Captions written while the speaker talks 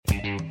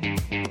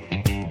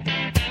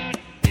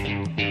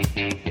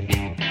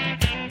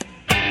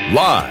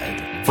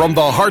Live from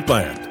the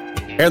heartland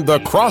and the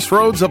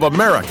crossroads of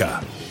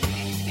America,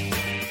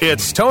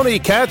 it's Tony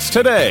Katz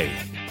Today.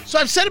 So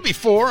I've said it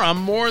before, I'm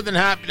more than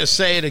happy to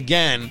say it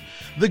again.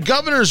 The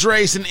governor's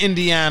race in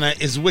Indiana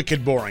is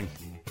wicked boring.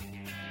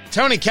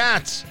 Tony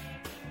Katz.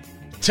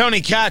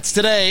 Tony Katz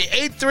Today.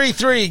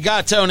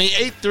 833-GOT-TONY.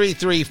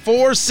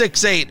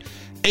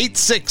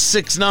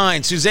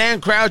 833-468-8669.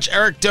 Suzanne Crouch,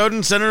 Eric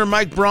Doden, Senator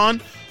Mike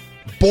Braun.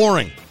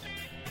 Boring.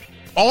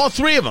 All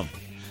three of them.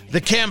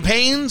 The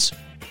campaigns,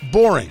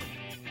 boring.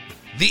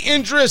 The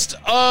interest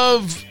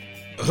of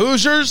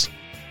Hoosiers,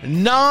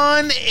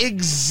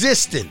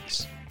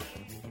 non-existent.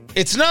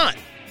 It's not.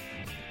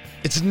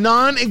 It's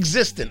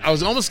non-existent. I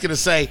was almost going to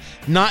say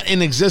not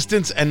in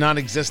existence and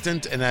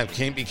non-existent, and that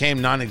became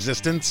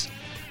non-existence.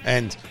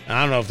 And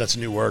I don't know if that's a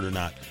new word or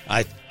not.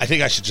 I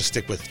think I should just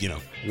stick with,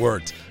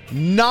 words.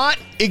 Not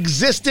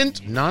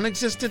existent,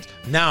 non-existent.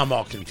 Now I'm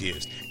all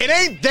confused. It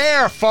ain't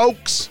there,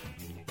 folks.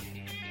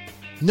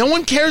 No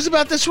one cares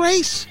about this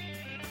race.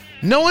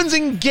 No one's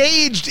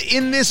engaged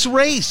in this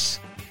race.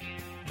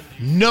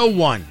 No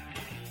one.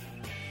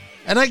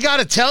 And I got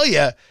to tell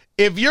you,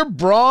 if you're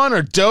Braun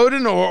or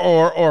Doden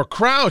or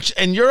Crouch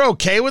and you're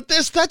okay with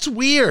this, that's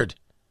weird.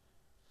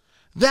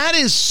 That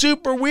is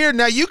super weird.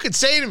 Now, you could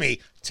say to me,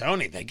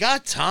 Tony, they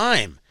got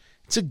time.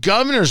 It's a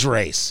governor's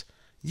race.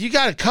 You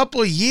got a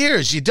couple of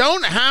years. You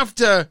don't have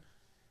to,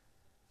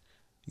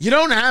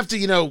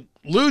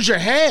 lose your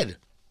head.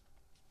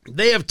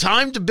 They have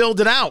time to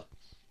build it out.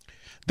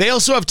 They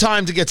also have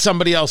time to get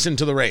somebody else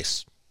into the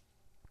race.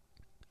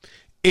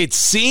 It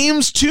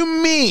seems to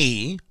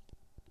me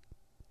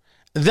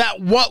that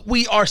what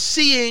we are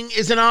seeing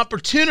is an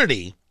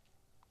opportunity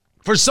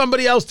for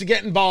somebody else to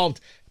get involved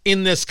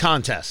in this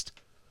contest.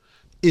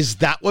 Is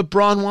that what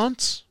Braun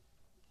wants?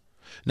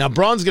 Now,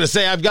 Braun's going to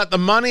say, I've got the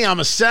money, I'm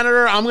a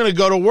senator, I'm going to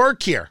go to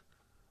work here.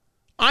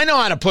 I know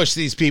how to push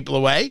these people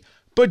away,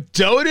 but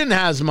Doden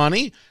has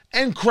money,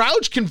 and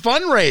Crouch can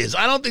fundraise.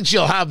 I don't think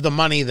she'll have the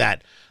money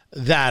that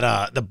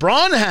the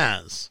Braun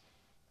has.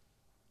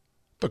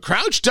 But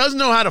Crouch does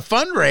know how to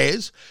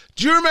fundraise.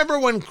 Do you remember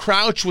when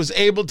Crouch was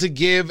able to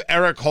give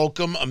Eric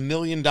Holcomb $1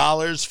 million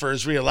for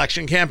his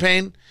reelection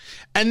campaign?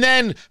 And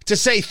then to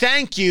say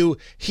thank you,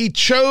 he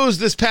chose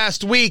this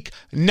past week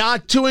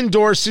not to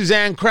endorse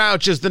Suzanne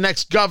Crouch as the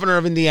next governor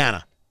of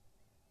Indiana.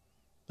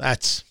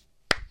 That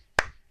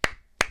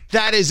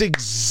is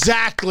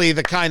exactly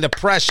the kind of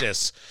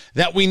precious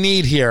that we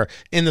need here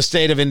in the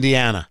state of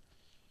Indiana.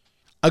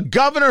 A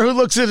governor who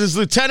looks at his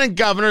lieutenant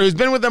governor, who's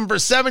been with them for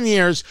 7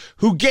 years,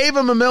 who gave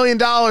him $1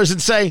 million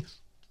and say,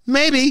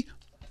 maybe.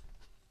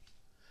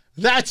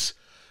 That's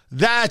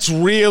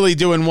really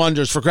doing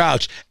wonders for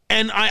Crouch.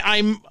 And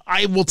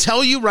I will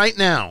tell you right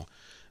now,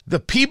 the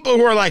people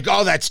who are like,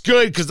 oh, that's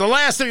good, because the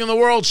last thing in the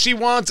world she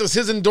wants is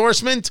his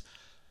endorsement.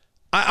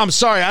 I'm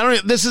sorry, I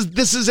don't. This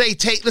is a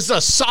take. This is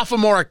a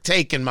sophomoric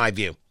take in my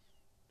view.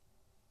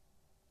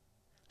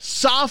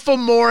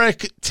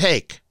 Sophomoric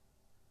take.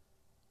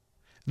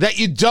 That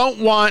you don't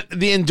want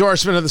the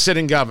endorsement of the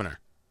sitting governor.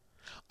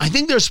 I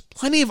think there's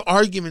plenty of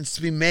arguments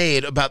to be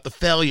made about the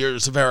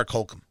failures of Eric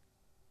Holcomb.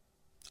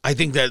 I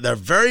think that they're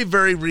very,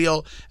 very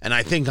real. And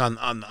I think on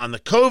the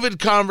COVID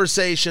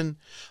conversation,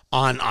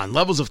 on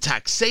levels of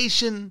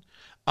taxation,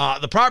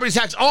 the property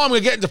tax. Oh, I'm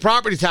going to get into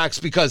property tax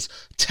because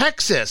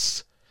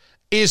Texas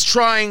is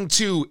trying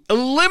to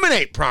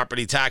eliminate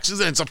property taxes,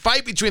 and it's a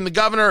fight between the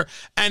governor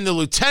and the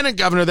lieutenant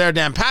governor there,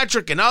 Dan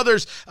Patrick, and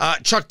others.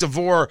 Chuck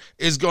DeVore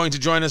is going to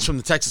join us from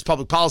the Texas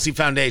Public Policy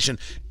Foundation.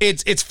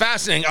 It's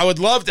fascinating. I would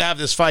love to have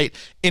this fight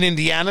in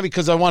Indiana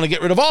because I want to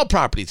get rid of all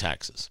property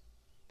taxes.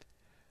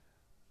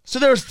 So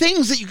there are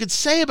things that you could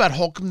say about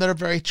Holcomb that are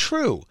very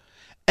true.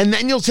 And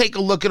then you'll take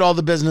a look at all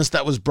the business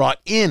that was brought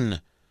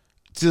in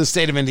to the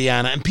state of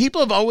Indiana. And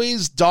people have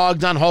always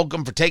dogged on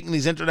Holcomb for taking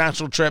these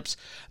international trips.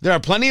 There are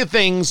plenty of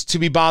things to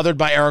be bothered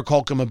by Eric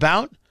Holcomb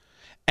about.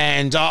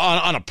 And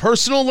on a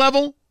personal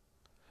level,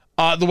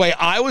 the way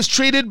I was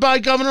treated by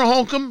Governor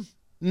Holcomb,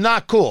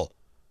 not cool.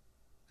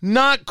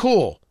 Not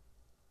cool.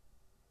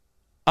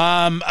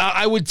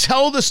 I would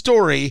tell the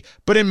story,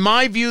 but in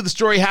my view, the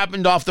story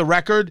happened off the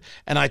record,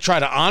 and I try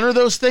to honor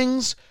those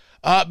things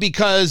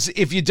because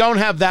if you don't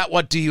have that,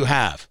 what do you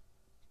have?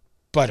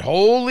 But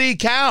holy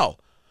cow.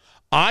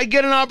 I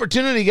get an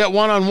opportunity to get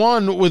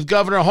one-on-one with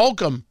Governor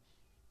Holcomb.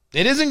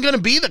 It isn't going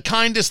to be the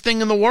kindest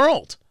thing in the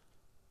world.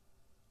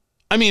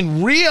 I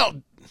mean,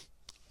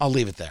 I'll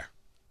leave it there.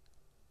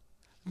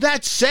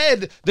 That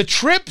said, the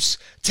trips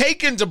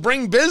taken to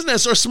bring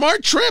business are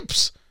smart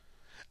trips.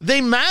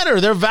 They matter.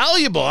 They're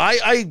valuable.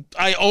 I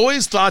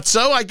always thought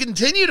so. I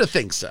continue to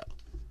think so.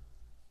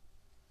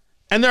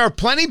 And there are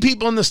plenty of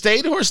people in the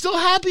state who are still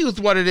happy with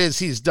what it is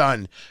he's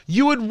done.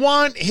 You would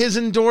want his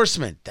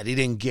endorsement. That he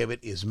didn't give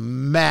it is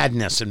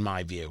madness in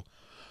my view.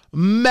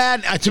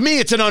 To me,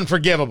 it's an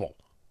unforgivable.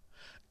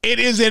 It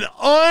is an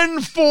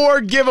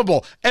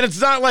unforgivable. And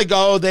it's not like,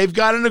 oh, they've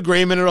got an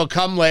agreement, it'll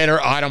come later.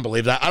 Oh, I don't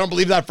believe that. I don't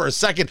believe that for a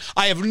second.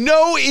 I have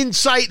no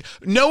insight,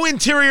 no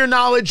interior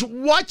knowledge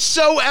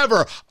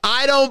whatsoever.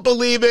 I don't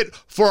believe it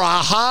for a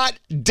hot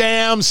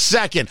damn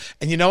second.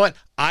 And you know what?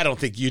 I don't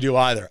think you do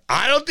either.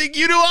 I don't think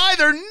you do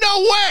either.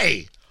 No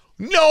way.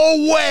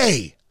 No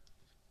way.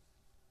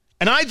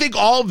 And I think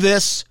all of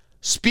this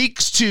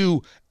speaks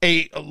to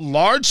a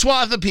large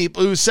swath of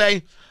people who say,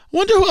 I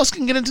wonder who else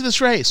can get into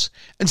this race.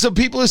 And some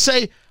people who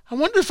say, I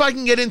wonder if I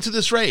can get into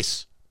this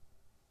race.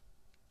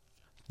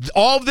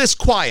 All of this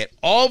quiet,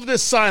 all of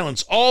this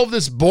silence, all of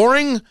this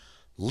boring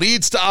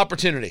leads to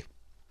opportunity.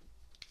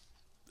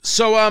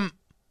 So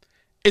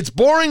it's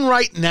boring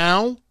right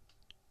now,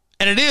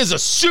 and it is a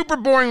super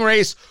boring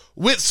race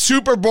with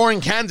super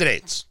boring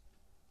candidates.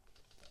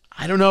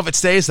 I don't know if it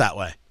stays that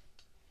way.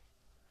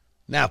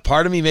 Now,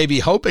 part of me may be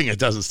hoping it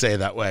doesn't stay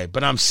that way,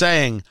 but I'm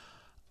saying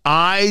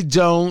I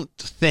don't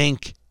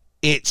think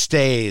it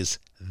stays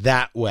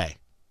that way.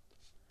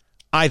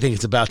 I think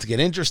it's about to get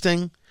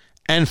interesting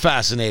and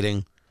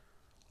fascinating,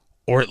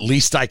 or at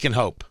least I can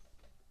hope.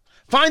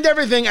 Find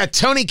everything at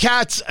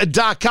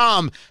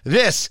TonyKatz.com.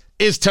 This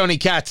is Tony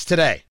Katz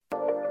Today.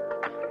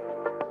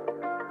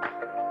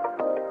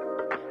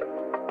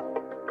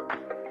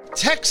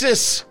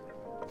 Texas,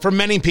 for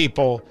many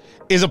people,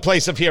 is a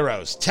place of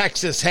heroes.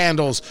 Texas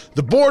handles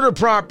the border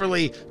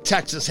properly.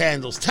 Texas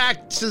handles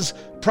taxes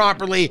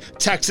properly.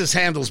 Texas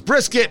handles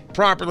brisket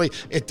properly.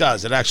 It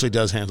does. It actually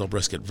does handle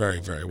brisket very,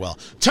 very well.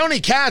 Tony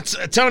Katz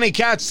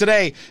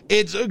Today.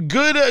 It's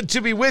good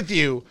to be with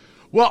you.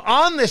 Well,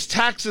 on this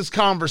taxes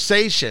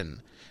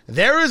conversation,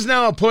 there is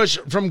now a push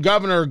from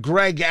Governor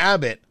Greg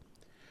Abbott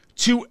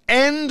to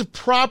end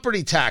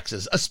property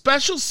taxes, a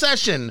special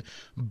session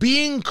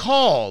being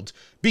called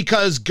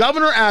because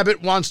Governor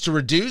Abbott wants to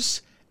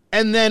reduce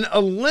and then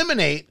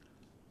eliminate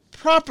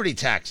property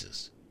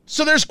taxes.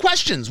 So there's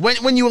questions.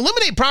 When you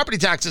eliminate property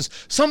taxes,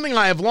 something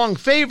I have long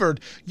favored,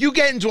 you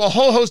get into a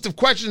whole host of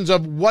questions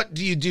of what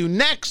do you do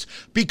next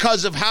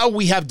because of how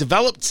we have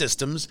developed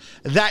systems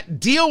that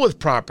deal with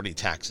property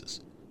taxes.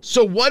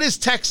 So what is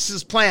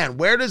Texas's plan?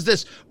 Where does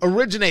this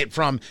originate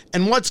from?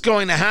 And what's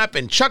going to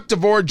happen? Chuck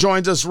DeVore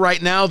joins us right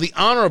now, the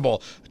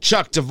Honorable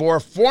Chuck DeVore,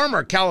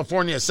 former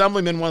California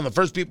Assemblyman, one of the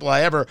first people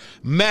I ever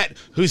met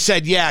who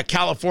said, yeah,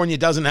 California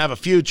doesn't have a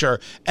future,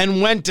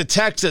 and went to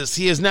Texas.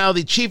 He is now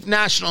the Chief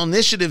National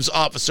Initiatives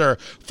Officer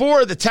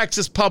for the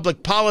Texas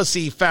Public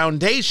Policy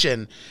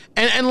Foundation.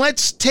 And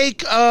let's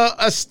take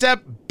a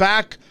step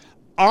back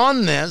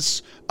on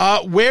this.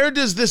 Where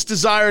does this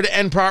desire to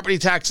end property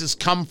taxes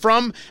come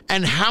from,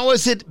 and how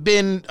has it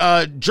been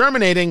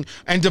germinating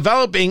and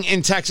developing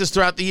in Texas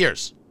throughout the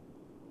years?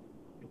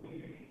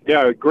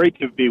 Yeah, great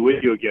to be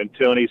with you again,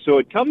 Tony. So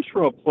it comes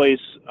from a place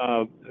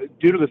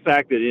due to the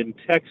fact that in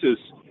Texas,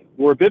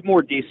 we're a bit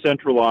more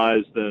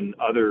decentralized than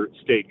other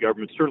state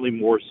governments, certainly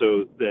more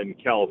so than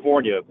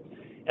California.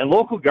 And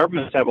local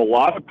governments have a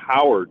lot of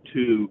power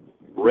to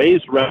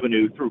raise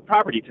revenue through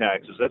property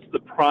taxes. That's the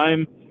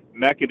prime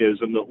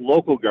mechanism that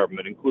local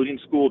government, including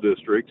school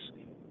districts,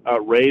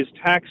 raise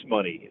tax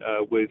money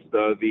with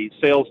the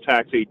sales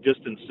tax a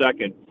distant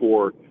second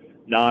for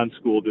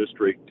non-school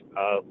district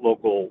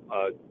local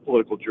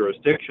political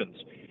jurisdictions.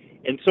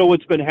 And so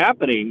what's been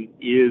happening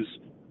is,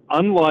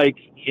 unlike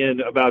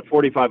in about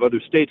 45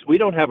 other states, we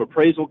don't have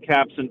appraisal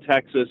caps in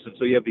Texas, and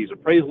so you have these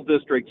appraisal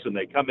districts, and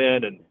they come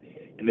in and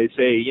they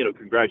say, you know,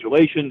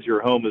 congratulations,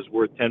 your home is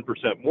worth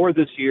 10% more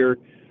this year.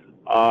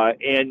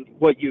 And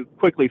what you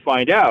quickly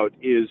find out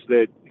is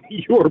that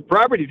your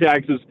property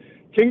taxes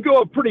can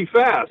go up pretty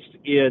fast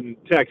in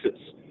Texas.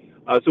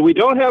 So we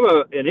don't have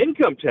an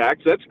income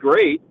tax. That's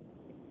great.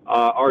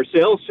 Our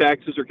sales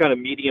taxes are kind of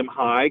medium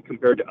high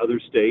compared to other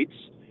states.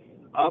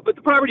 But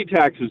the property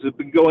taxes have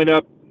been going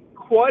up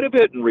quite a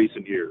bit in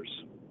recent years.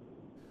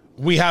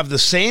 We have the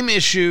same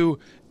issue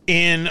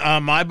in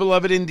my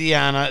beloved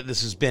Indiana.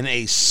 This has been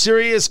a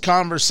serious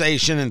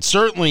conversation, and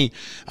certainly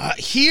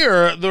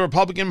here the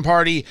Republican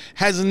Party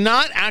has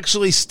not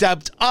actually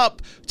stepped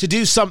up to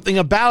do something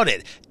about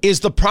it. Is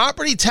the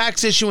property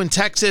tax issue in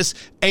Texas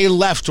a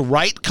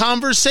left-right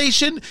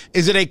conversation?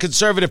 Is it a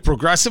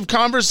conservative-progressive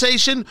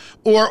conversation?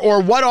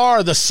 Or what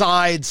are the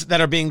sides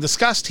that are being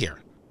discussed here?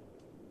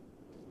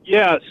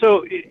 Yeah,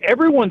 so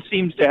everyone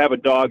seems to have a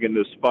dog in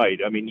this fight.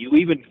 I mean, you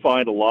even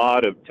find a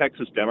lot of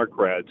Texas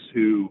Democrats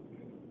who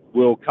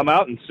will come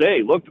out and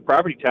say, look, the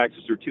property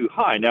taxes are too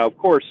high. Now, of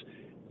course,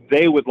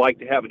 they would like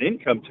to have an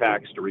income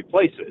tax to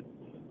replace it,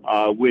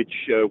 which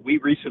we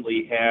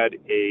recently had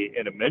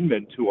an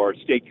amendment to our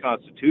state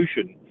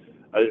constitution,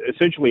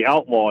 essentially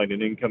outlawing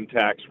an income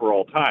tax for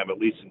all time, at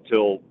least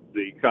until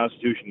the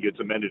Constitution gets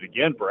amended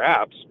again,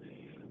 perhaps.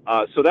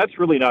 So that's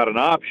really not an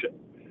option.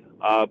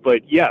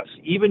 But yes,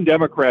 even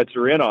Democrats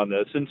are in on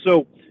this. And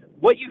so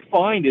what you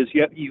find is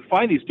you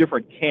find these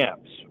different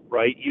camps,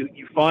 right?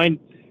 You find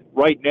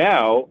right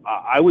now,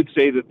 I would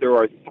say that there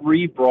are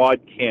three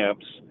broad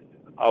camps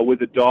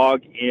with a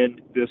dog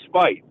in this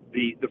fight.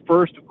 The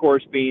first, of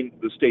course, being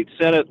the state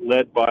Senate,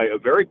 led by a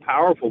very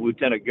powerful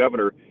Lieutenant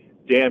Governor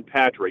Dan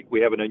Patrick.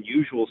 We have an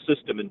unusual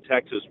system in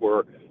Texas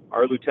where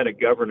our lieutenant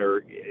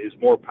governor is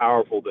more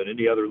powerful than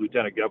any other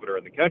lieutenant governor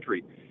in the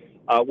country.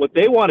 What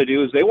they want to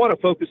do is they want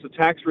to focus the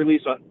tax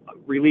relief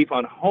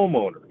on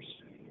homeowners.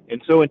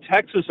 And so in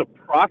Texas,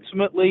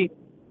 approximately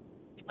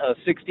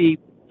 64%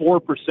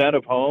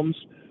 of homes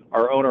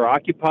are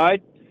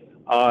owner-occupied.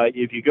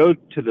 If you go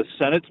to the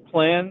Senate's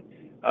plan,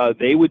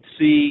 they would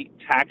see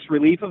tax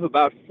relief of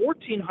about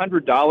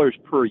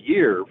 $1,400 per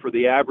year for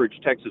the average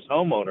Texas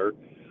homeowner.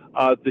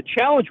 The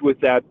challenge with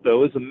that,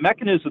 though, is the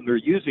mechanism they're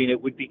using.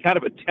 It would be kind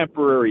of a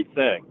temporary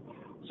thing.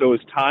 So as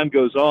time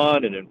goes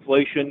on and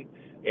inflation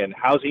and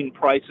housing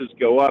prices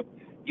go up,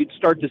 you'd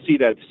start to see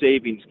that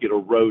savings get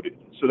eroded.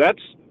 So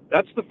that's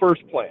the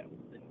first plan.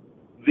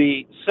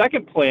 The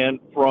second plan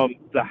from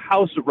the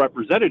House of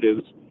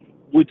Representatives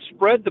would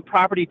spread the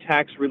property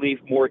tax relief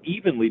more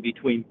evenly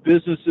between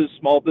businesses,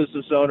 small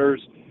business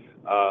owners,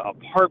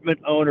 apartment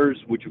owners,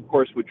 which of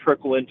course would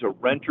trickle into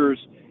renters,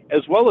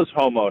 as well as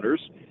homeowners.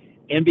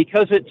 And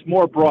because it's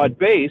more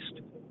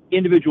broad-based,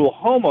 individual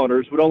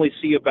homeowners would only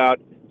see about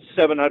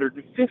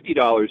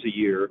 $750 a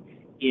year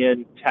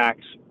in tax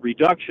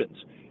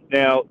reductions.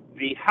 Now,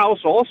 the House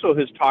also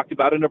has talked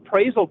about an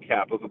appraisal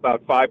cap of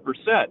about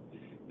 5%,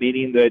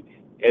 meaning that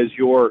as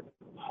your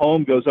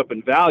home goes up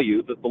in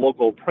value, that the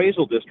local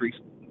appraisal districts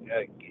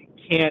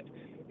can't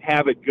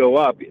have it go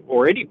up,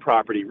 or any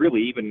property,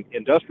 really, even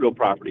industrial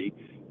property,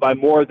 by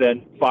more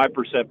than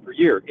 5% per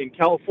year. In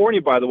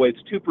California, by the way,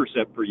 it's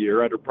 2% per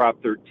year under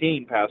Prop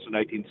 13, passed in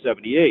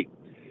 1978.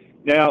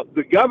 Now,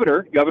 the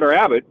Governor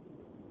Abbott,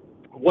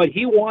 what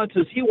he wants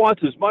is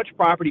as much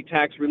property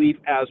tax relief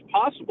as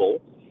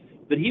possible,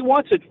 but he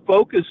wants it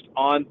focused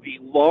on the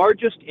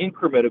largest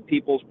increment of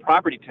people's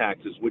property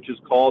taxes, which is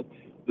called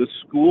the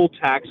school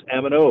tax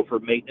M&O for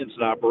maintenance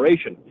and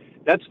operation.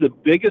 That's the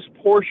biggest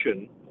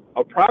portion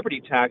of property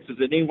taxes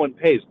that anyone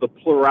pays, the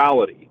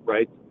plurality,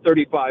 right?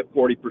 35,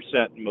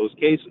 40% in most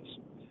cases.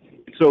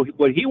 And so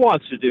what he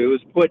wants to do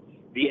is put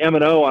the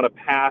M&O on a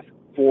path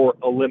for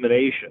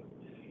elimination.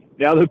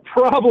 Now, the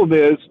problem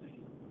is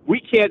we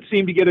can't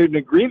seem to get an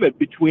agreement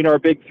between our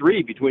big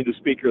three, between the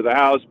Speaker of the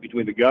House,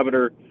 between the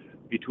governor,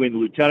 between the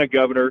lieutenant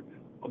governor.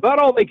 About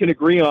all they can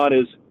agree on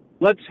is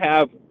let's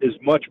have as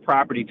much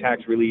property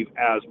tax relief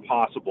as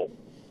possible.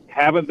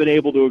 Haven't been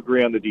able to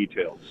agree on the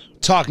details.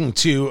 Talking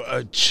to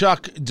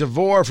Chuck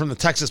DeVore from the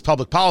Texas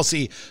Public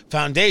Policy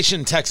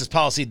Foundation,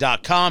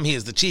 TexasPolicy.com. He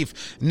is the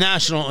Chief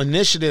National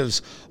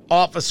Initiatives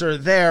Officer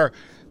there.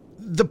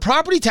 The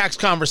property tax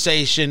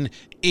conversation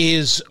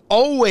is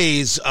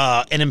always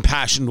an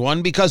impassioned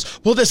one because,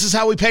 well, this is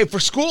how we pay for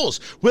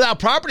schools. Without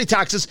property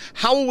taxes,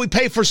 how will we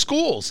pay for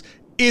schools?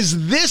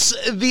 Is this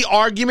the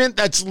argument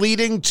that's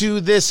leading to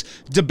this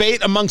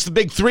debate amongst the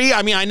big three?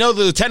 I mean, I know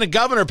the Lieutenant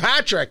Governor,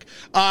 Patrick,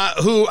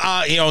 who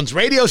he owns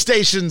radio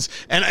stations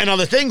and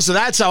other things, so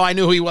that's how I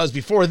knew who he was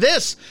before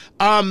this.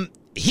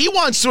 He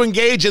wants to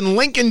engage in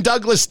Lincoln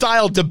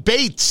Douglas-style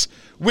debates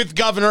with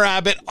Governor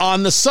Abbott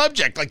on the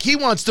subject. Like, he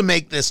wants to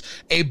make this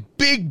a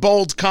big,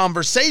 bold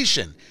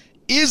conversation.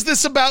 Is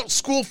this about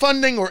school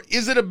funding, or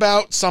is it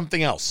about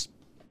something else?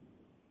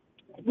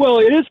 Well,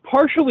 it is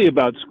partially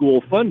about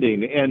school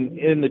funding,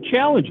 and the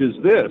challenge is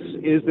this,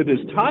 is that as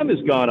time has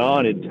gone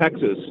on in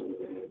Texas,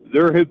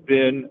 there have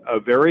been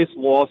various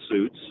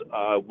lawsuits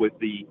with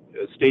the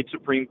state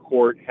Supreme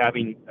Court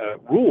having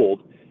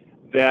ruled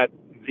that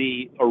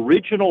the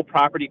original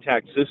property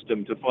tax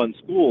system to fund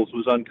schools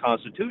was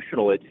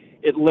unconstitutional.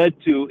 It led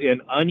to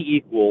an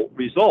unequal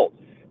result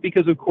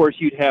because, of course,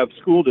 you'd have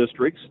school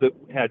districts that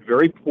had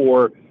very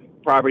poor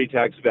property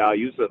tax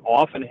values, that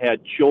often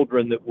had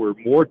children that were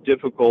more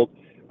difficult,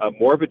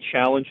 more of a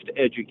challenge to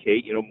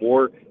educate,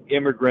 more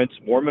immigrants,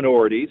 more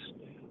minorities,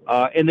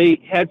 and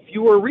they had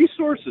fewer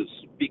resources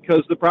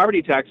because the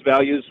property tax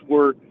values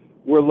were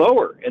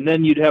lower. And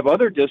then you'd have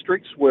other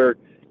districts where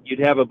you'd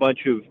have a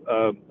bunch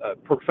of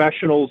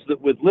professionals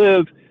that would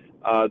live,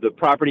 the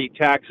property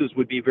taxes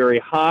would be very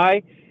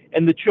high,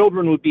 and the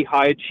children would be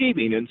high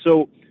achieving. And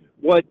so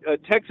what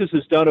Texas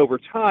has done over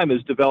time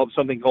is develop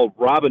something called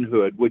Robin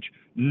Hood, which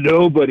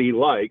nobody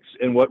likes.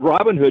 And what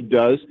Robin Hood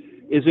does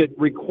is it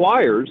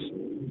requires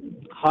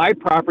high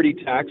property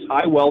tax,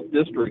 high wealth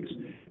districts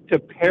to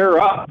pair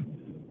up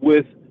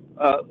with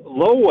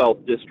low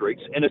wealth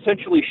districts and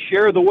essentially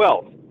share the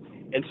wealth.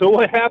 And so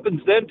what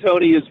happens then,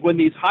 Tony, is when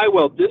these high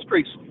wealth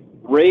districts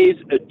raise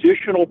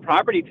additional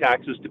property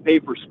taxes to pay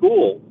for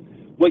school,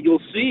 what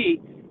you'll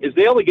see is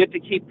they only get to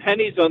keep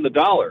pennies on the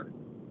dollar,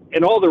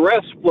 and all the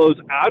rest flows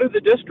out of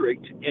the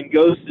district and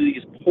goes to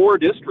these poor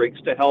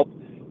districts to help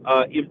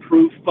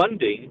improve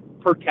funding,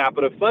 per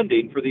capita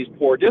funding for these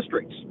poor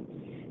districts.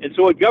 And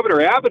so what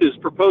Governor Abbott is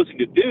proposing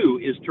to do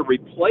is to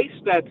replace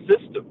that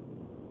system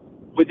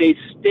with a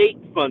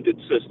state-funded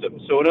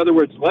system. So in other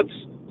words, let's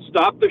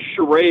stop the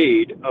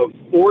charade of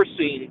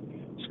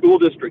forcing school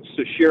districts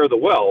to share the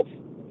wealth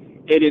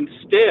and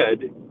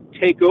instead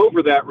take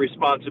over that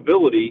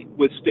responsibility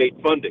with state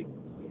funding.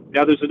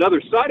 Now, there's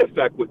another side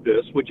effect with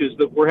this, which is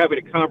that we're having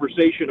a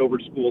conversation over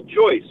school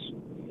choice.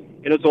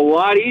 And it's a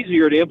lot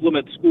easier to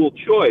implement school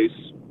choice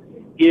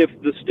if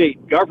the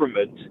state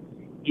government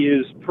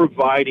is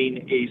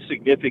providing a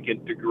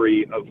significant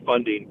degree of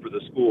funding for the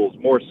schools,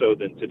 more so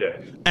than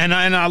today. And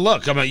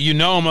look, I'm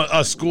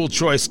a school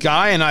choice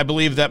guy, and I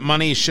believe that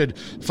money should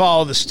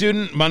follow the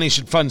student. Money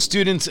should fund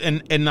students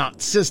and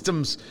not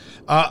systems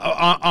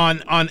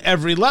on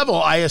every level.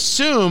 I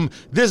assume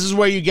this is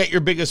where you get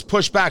your biggest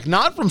pushback,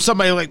 not from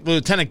somebody like the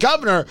lieutenant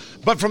governor,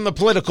 but from the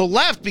political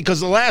left,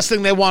 because the last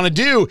thing they want to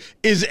do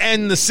is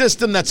end the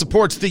system that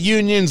supports the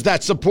unions,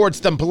 that supports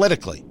them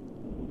politically.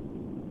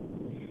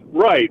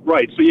 Right.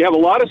 So you have a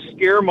lot of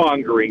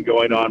scaremongering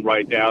going on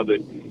right now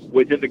that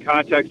within the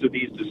context of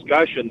these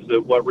discussions,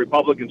 that what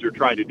Republicans are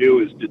trying to do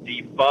is to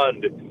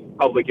defund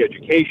public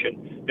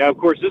education. Now, of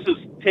course, this is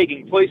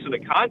taking place in the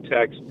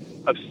context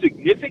of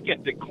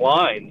significant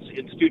declines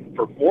in student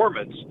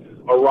performance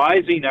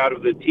arising out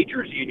of the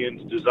teachers'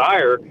 union's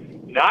desire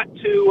not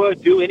to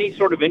do any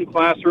sort of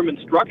in-classroom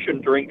instruction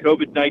during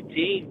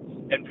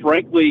COVID-19, and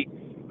frankly,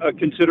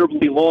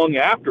 considerably long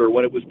after,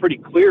 when it was pretty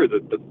clear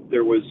that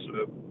there was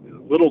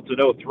little to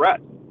no threat.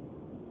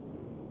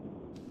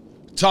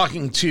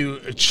 Talking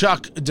to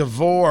Chuck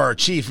DeVore,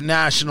 Chief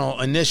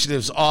National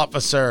Initiatives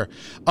Officer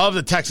of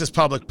the Texas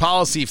Public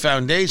Policy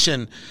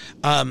Foundation.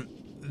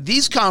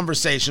 These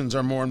conversations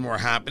are more and more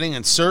happening,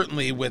 and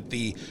certainly with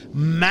the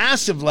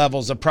massive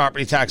levels of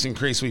property tax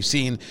increase we've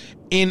seen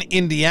in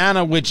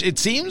Indiana, which it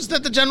seems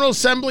that the General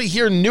Assembly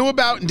here knew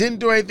about and didn't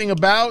do anything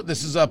about.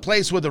 This is a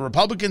place with a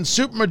Republican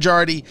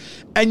supermajority,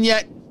 and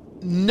yet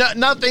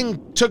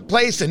nothing took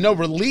place and no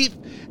relief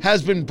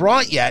has been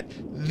brought yet.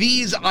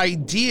 These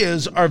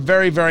ideas are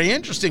very, very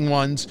interesting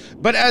ones,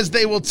 but as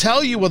they will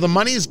tell you, well, the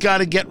money's got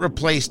to get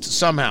replaced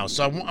somehow.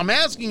 So I'm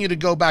asking you to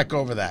go back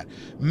over that.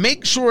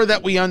 Make sure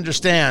that we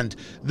understand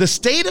the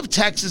state of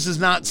Texas is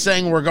not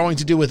saying we're going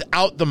to do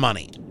without the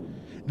money.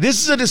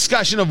 This is a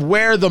discussion of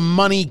where the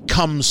money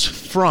comes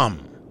from.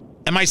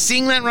 Am I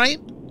seeing that right?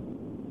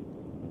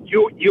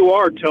 You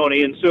are,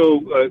 Tony. And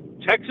so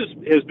Texas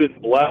has been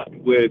blessed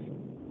with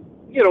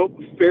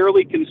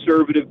fairly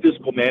conservative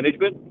fiscal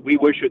management. We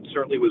wish it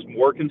certainly was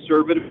more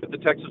conservative at the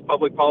Texas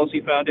Public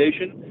Policy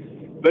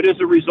Foundation. But as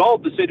a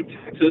result, the state of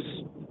Texas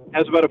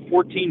has about a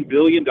 $14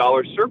 billion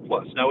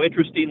surplus. Now,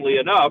 interestingly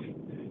enough,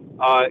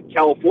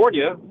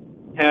 California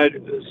had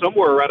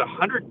somewhere around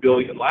 $100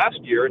 billion last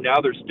year, and now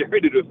they're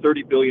staring at a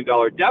 $30 billion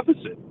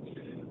deficit.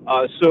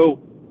 So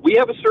we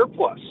have a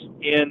surplus,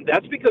 and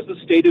that's because the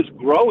state is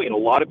growing. A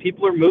lot of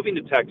people are moving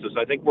to Texas.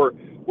 I think we're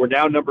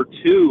now number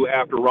 2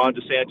 after Ron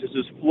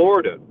DeSantis'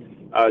 Florida,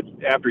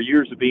 after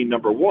years of being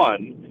number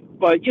 1.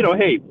 But,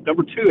 hey,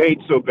 number 2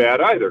 ain't so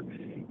bad either.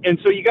 And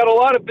so you got a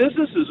lot of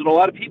businesses and a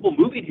lot of people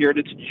moving here, and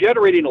it's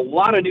generating a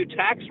lot of new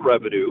tax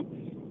revenue.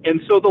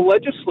 And so the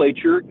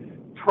legislature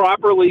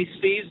properly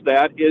sees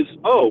that as,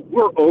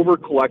 we're over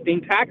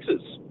collecting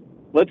taxes.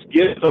 Let's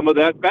give some of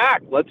that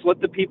back. Let's let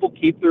the people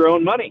keep their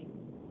own money.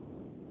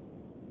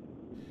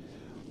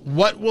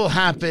 What will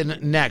happen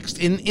next?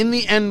 In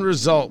the end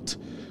result,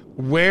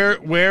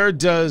 where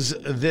does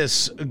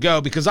this go?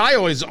 Because I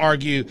always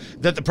argue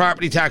that the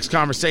property tax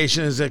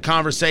conversation is a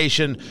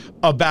conversation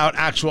about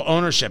actual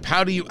ownership.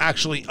 How do you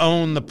actually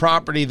own the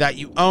property that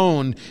you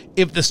own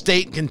if the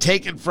state can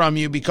take it from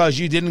you because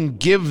you didn't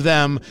give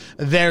them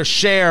their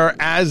share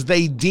as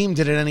they deemed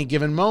it at any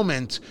given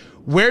moment?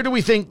 Where do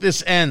we think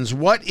this ends?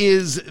 What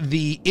is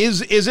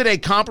is it a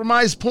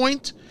compromise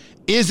point?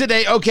 Is it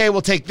okay,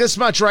 we'll take this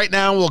much right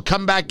now, we'll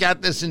come back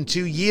at this in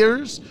 2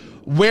 years?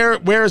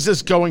 Where is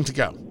this going to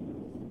go?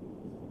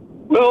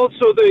 Well,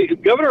 so the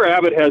Governor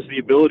Abbott has the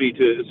ability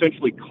to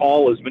essentially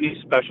call as many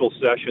special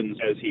sessions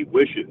as he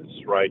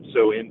wishes, right?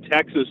 So in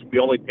Texas, we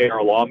only pay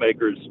our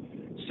lawmakers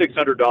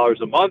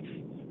 $600 a month,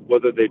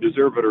 whether they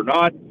deserve it or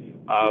not.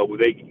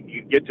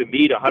 You get to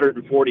meet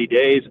 140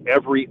 days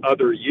every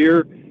other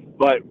year.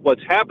 But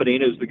what's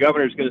happening is the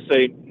governor is going to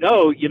say,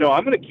 no,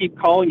 I'm going to keep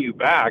calling you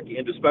back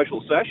into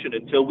special session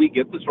until we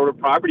get the sort of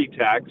property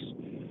tax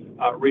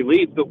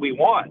relief that we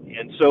want.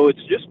 And so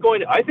it's just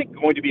going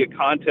to be a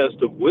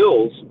contest of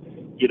wills.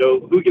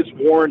 Who gets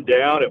worn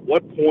down? At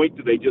what point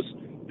do they just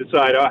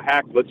decide,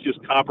 let's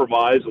just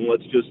compromise and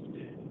let's just,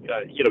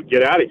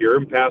 get out of here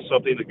and pass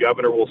something the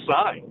governor will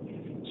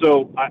sign.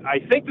 So I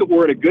think that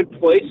we're in a good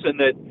place and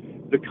that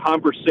the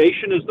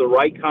conversation is the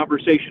right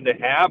conversation to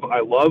have. I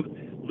love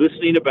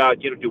listening about,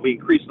 do we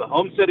increase the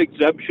homestead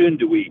exemption?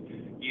 Do we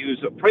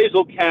use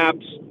appraisal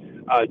caps?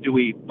 Do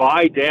we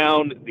buy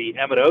down the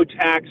M&O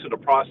tax in a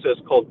process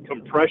called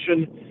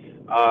compression?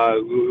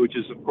 Which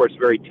is, of course, a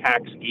very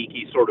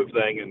tax-geeky sort of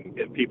thing,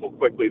 and people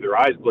quickly, their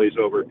eyes glaze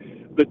over.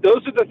 But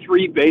those are the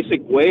 3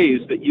 basic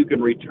ways that you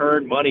can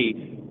return money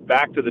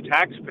back to the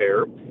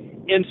taxpayer.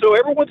 And so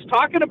everyone's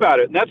talking about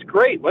it, and that's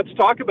great. Let's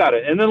talk about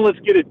it, and then let's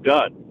get it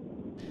done.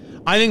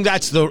 I think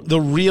that's the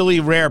really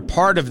rare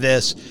part of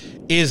this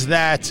is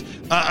that,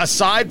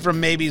 aside from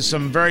maybe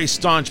some very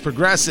staunch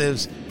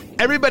progressives,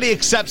 everybody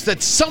accepts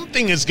that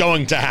something is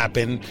going to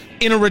happen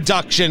in a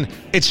reduction.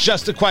 It's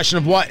just a question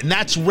of what, and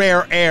that's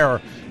rare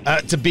air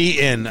to be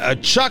in.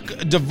 Chuck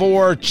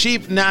DeVore,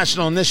 Chief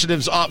National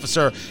Initiatives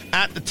Officer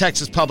at the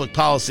Texas Public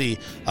Policy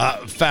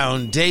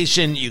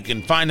Foundation. You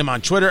can find him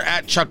on Twitter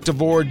at Chuck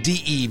DeVore,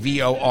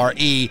 DEVORE,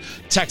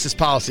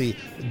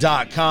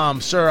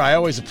 TexasPolicy.com. Sir, I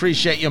always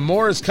appreciate you.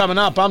 More is coming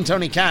up. I'm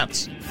Tony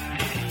Katz.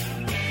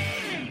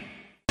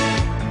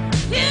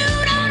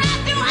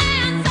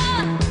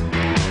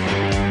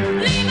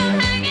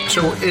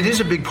 So it is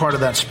a big part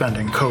of that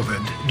spending,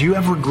 COVID. Do you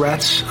have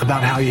regrets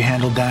about how you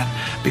handled that?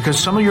 Because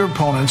some of your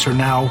opponents are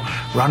now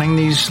running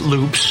these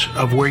loops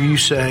of where you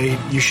say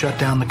you shut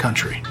down the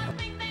country.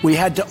 We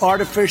had to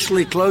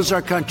artificially close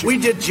our country. We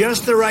did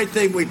just the right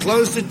thing. We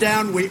closed it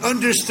down. We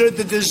understood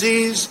the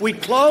disease. We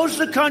closed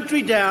the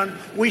country down.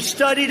 We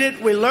studied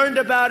it. We learned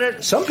about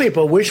it. Some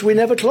people wish we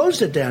never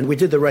closed it down. We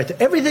did the right thing.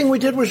 Everything we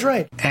did was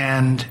right.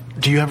 And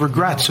do you have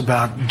regrets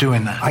about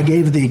doing that? I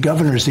gave the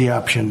governors the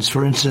options.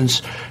 For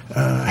instance,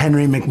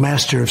 Henry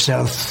McMaster of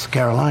South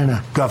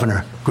Carolina,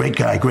 governor, great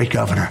guy, great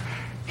governor.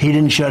 He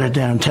didn't shut it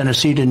down.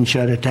 Tennessee didn't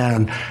shut it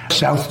down.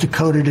 South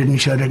Dakota didn't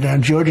shut it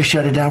down. Georgia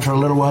shut it down for a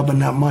little while, but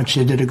not much.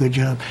 They did a good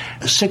job.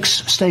 6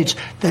 states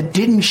that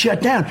didn't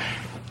shut down.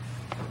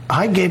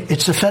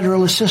 It's a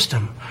federalist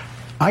system.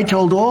 I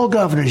told all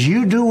governors,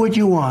 you do what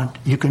you want.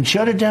 You can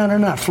shut it down or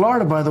not.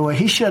 Florida, by the way,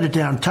 he shut it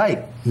down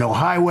tight. No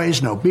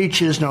highways, no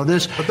beaches, no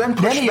this. But then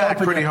pushed back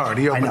pretty hard.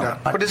 He opened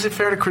up. But is it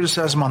fair to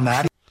criticize him on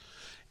that?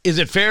 Is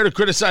it fair to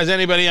criticize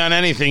anybody on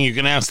anything? You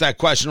can ask that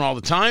question all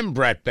the time,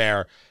 Brett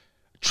Baer.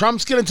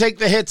 Trump's going to take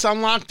the hits on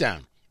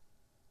lockdown.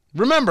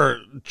 Remember,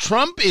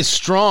 Trump is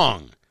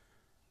strong.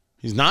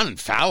 He's not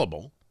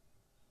infallible.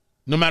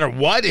 No matter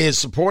what his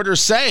supporters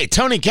say.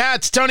 Tony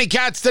Katz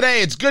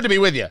today. It's good to be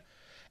with you.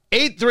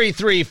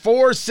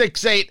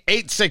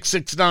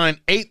 833-468-8669.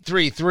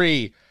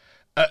 833.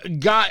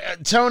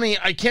 Tony,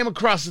 I came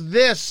across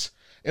this.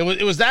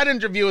 It was that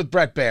interview with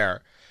Brett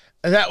Baer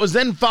that was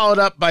then followed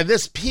up by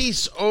this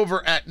piece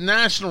over at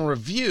National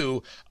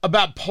Review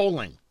about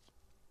polling.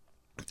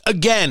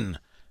 Again,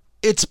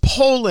 it's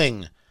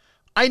polling.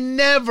 I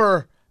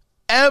never,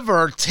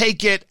 ever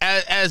take it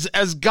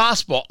as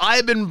gospel.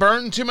 I've been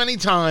burned too many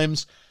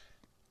times.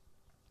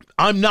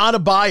 I'm not a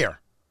buyer.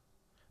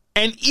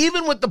 And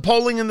even with the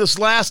polling in this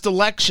last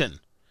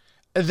election,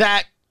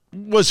 that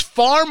was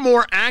far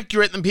more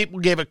accurate than people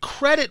gave it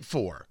credit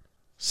for,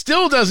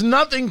 still does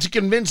nothing to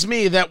convince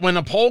me that when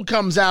a poll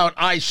comes out,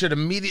 I should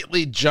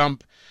immediately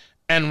jump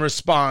and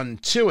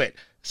respond to it.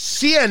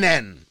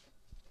 CNN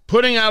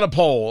putting out a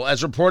poll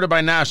as reported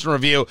by National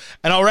Review,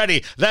 and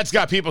already that's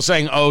got people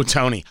saying, oh,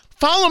 Tony,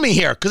 follow me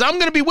here, because I'm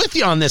going to be with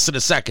you on this in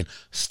a second.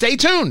 Stay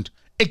tuned.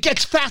 It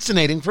gets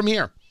fascinating from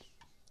here.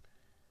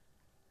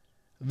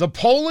 The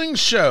polling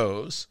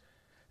shows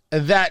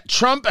that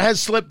Trump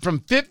has slipped from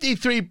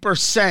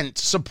 53%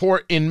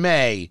 support in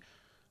May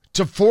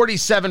to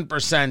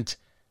 47%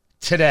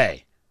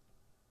 today.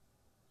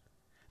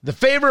 The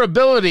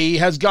favorability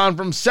has gone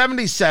from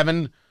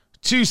 77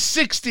 to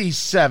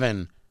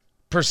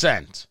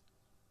 67%.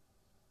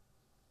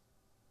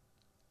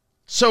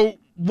 So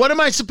what am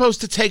I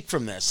supposed to take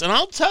from this? And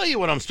I'll tell you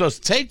what I'm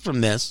supposed to take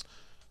from this.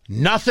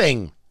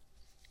 Nothing.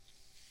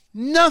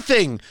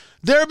 Nothing.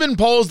 There have been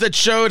polls that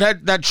showed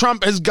that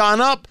Trump has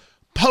gone up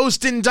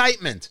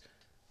post-indictment.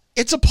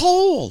 It's a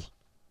poll.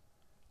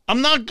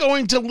 I'm not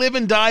going to live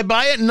and die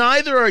by it.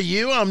 Neither are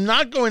you. I'm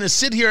not going to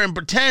sit here and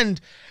pretend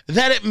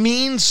that it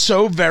means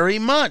so very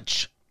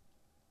much.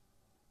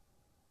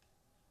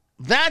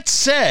 That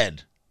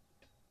said,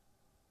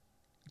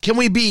 can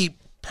we be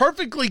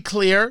perfectly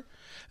clear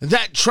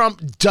that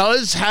Trump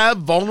does have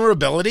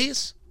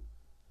vulnerabilities?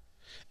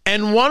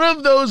 And one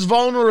of those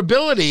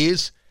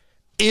vulnerabilities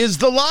is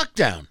the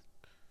lockdown.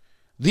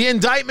 The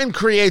indictment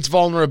creates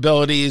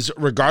vulnerabilities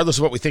regardless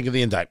of what we think of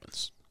the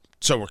indictments.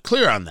 So we're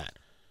clear on that.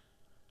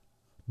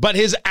 But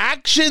his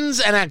actions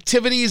and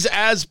activities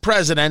as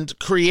president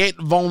create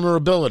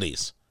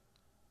vulnerabilities.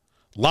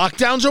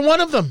 Lockdowns are one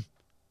of them.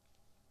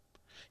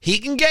 He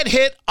can get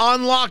hit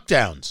on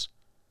lockdowns.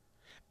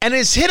 And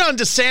his hit on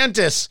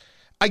DeSantis,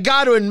 I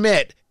got to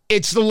admit,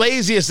 it's the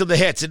laziest of the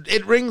hits.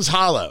 It rings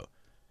hollow.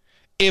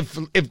 If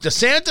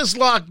DeSantis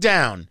locked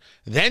down,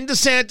 then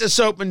DeSantis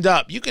opened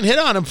up, you can hit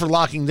on him for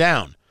locking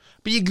down.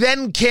 But you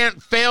then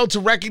can't fail to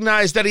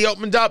recognize that he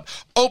opened up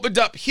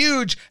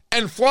huge,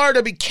 and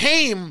Florida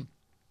became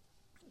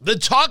the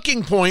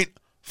talking point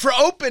for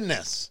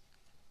openness.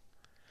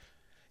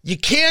 You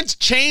can't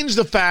change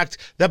the fact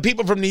that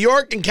people from New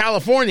York and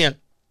California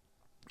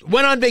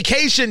went on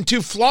vacation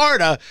to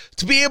Florida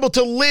to be able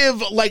to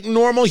live like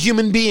normal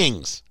human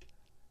beings.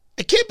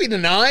 It can't be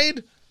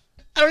denied.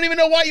 I don't even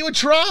know why you would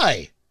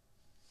try.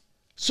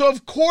 So,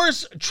 of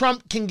course,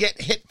 Trump can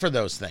get hit for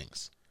those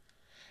things.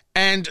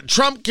 And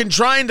Trump can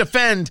try and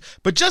defend,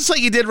 but just like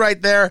he did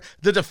right there,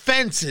 the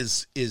defense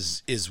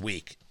is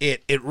weak.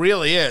 It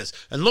really is.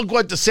 And look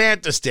what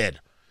DeSantis did.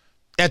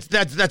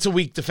 That's a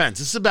weak defense.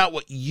 This is about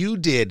what you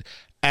did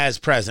as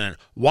president?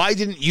 Why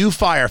didn't you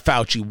fire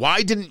Fauci?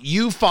 Why didn't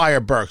you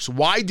fire Birx?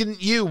 Why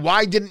didn't you?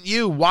 Why didn't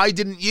you? Why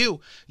didn't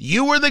you?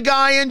 You were the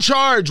guy in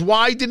charge.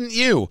 Why didn't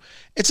you?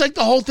 It's like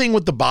the whole thing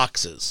with the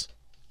boxes.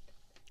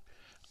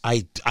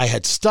 I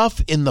had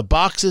stuff in the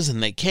boxes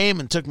and they came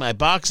and took my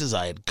boxes.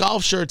 I had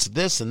golf shirts,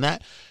 this and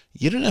that.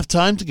 You didn't have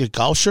time to get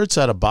golf shirts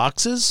out of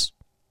boxes?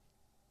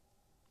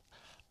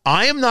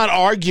 I am not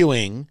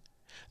arguing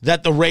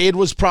that the raid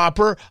was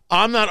proper.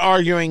 I'm not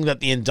arguing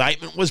that the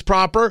indictment was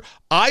proper.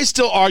 I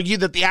still argue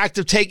that the act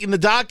of taking the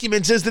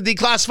documents is the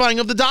declassifying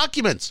of the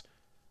documents.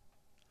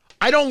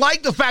 I don't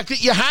like the fact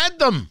that you had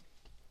them.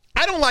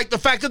 I don't like the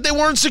fact that they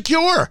weren't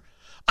secure.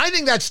 I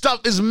think that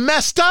stuff is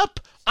messed up.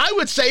 I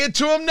would say it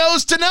to him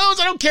nose to nose.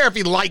 I don't care if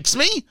he likes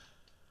me.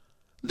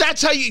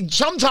 That's how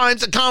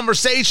sometimes a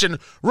conversation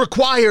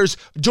requires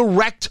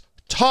direct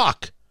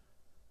talk.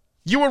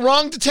 You were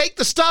wrong to take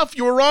the stuff.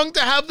 You were wrong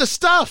to have the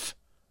stuff.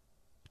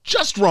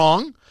 Just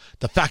wrong.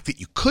 The fact that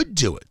you could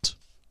do it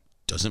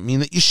doesn't mean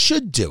that you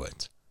should do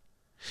it.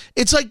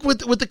 It's like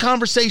with the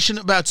conversation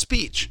about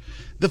speech.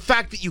 The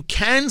fact that you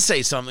can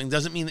say something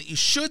doesn't mean that you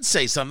should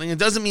say something. It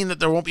doesn't mean that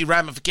there won't be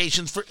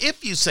ramifications for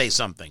if you say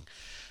something.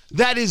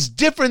 That is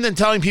different than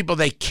telling people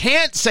they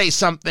can't say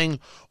something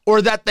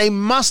or that they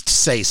must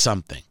say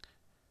something.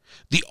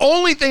 The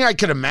only thing I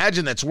could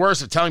imagine that's worse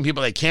than telling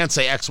people they can't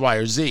say X, Y,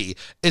 or Z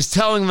is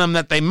telling them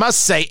that they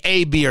must say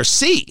A, B, or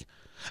C.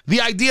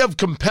 The idea of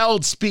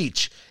compelled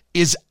speech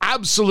is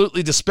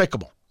absolutely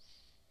despicable,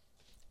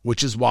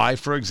 which is why,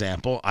 for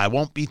example, I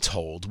won't be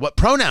told what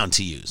pronoun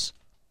to use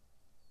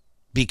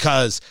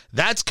because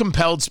that's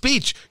compelled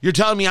speech. You're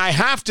telling me I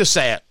have to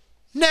say it.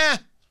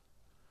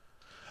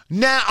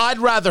 Nah, I'd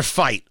rather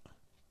fight.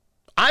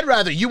 I'd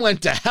rather you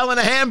went to hell in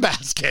a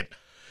handbasket.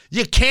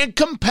 You can't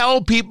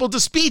compel people to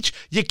speech.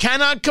 You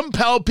cannot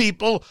compel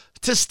people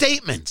to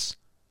statements.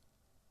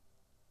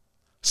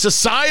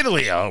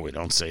 Societally, we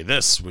don't say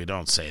this, we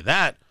don't say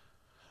that.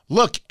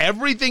 Look,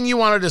 everything you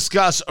want to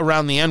discuss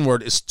around the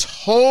N-word is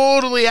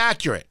totally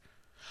accurate.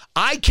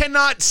 I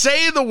cannot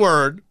say the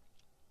word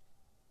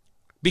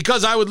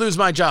because I would lose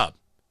my job.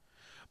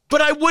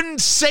 But I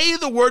wouldn't say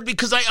the word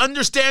because I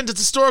understand its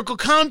historical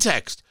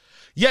context.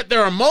 Yet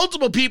there are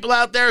multiple people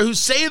out there who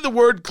say the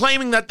word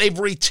claiming that they've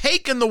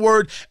retaken the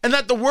word and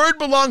that the word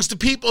belongs to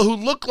people who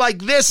look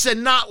like this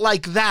and not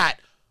like that.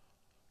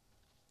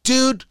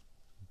 Dude,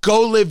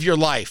 go live your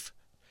life.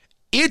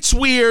 It's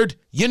weird.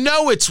 You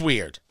know it's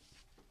weird.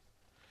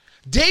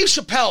 Dave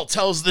Chappelle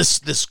tells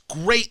this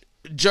great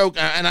joke,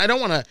 and I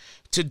don't want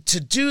to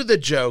do the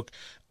joke,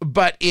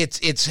 but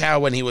it's how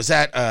when he was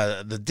at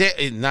not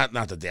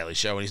the Daily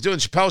Show, when he's doing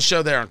Chappelle's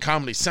show there on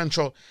Comedy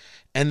Central,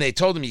 and they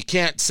told him you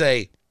can't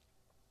say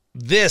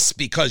this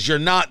because you're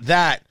not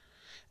that.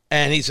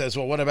 And he says,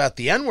 well, what about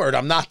the N-word?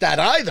 I'm not that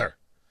either,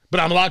 but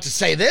I'm allowed to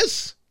say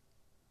this.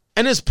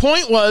 And his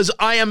point was,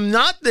 I am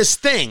not this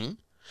thing,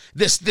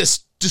 this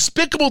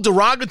despicable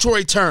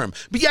derogatory term,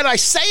 but yet I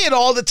say it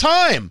all the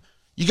time.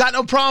 You got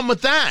no problem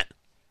with that.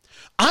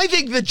 I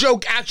think the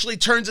joke actually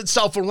turns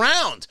itself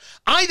around.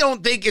 I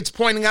don't think it's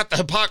pointing out the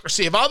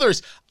hypocrisy of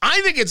others.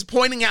 I think it's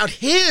pointing out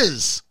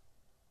his.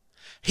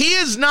 He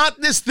is not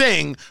this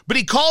thing, but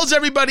he calls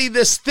everybody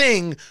this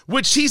thing,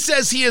 which he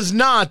says he is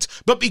not,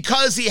 but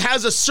because he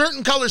has a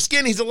certain color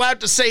skin, he's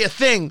allowed to say a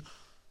thing.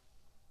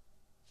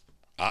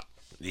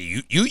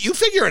 You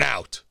figure it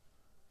out.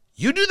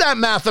 You do that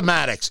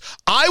mathematics.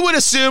 I would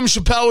assume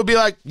Chappelle would be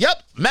like,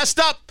 yep, messed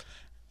up.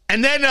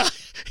 And then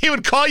he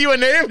would call you a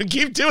name and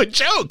keep doing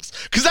jokes.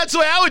 Because that's the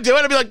way I would do it.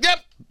 I'd be like, yep,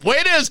 way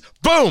it is.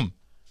 Boom.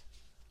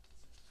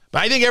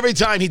 But I think every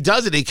time he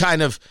does it, he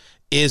kind of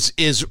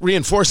is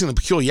reinforcing the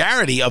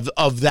peculiarity of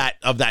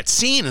that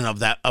scene and of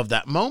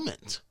that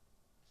moment.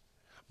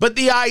 But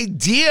the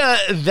idea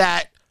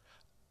that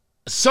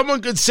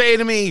someone could say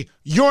to me,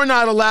 you're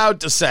not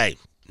allowed to say,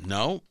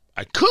 no,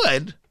 I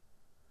could,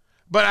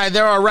 but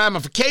there are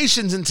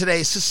ramifications in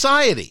today's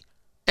society.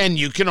 And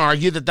you can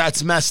argue that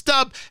that's messed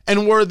up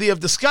and worthy of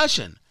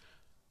discussion.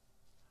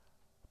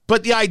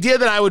 But the idea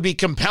that I would be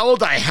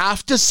compelled, I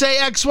have to say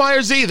X, Y,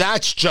 or Z,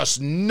 that's just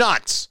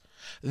nuts.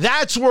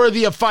 That's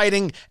worthy of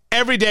fighting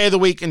every day of the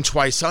week and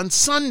twice on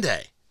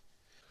Sunday.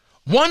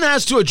 One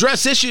has to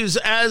address issues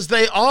as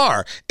they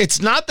are.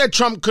 It's not that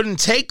Trump couldn't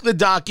take the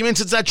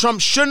documents. It's that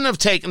Trump shouldn't have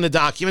taken the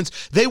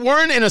documents. They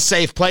weren't in a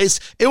safe place.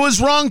 It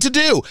was wrong to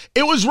do.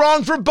 It was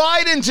wrong for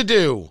Biden to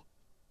do.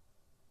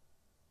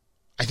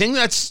 I think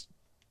that's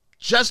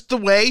just the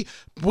way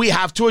we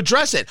have to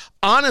address it.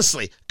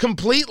 Honestly,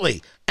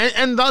 completely,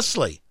 and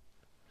thusly.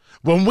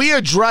 When we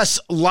address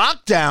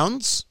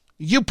lockdowns,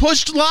 you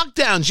pushed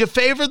lockdowns. You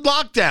favored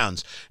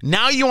lockdowns.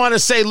 Now you want to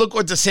say, look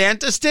what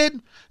DeSantis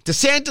did?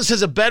 DeSantis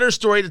has a better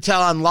story to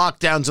tell on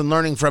lockdowns and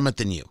learning from it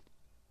than you,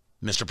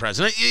 Mr.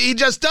 President. He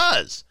just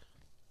does.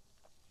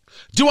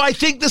 Do I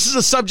think this is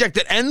a subject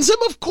that ends him?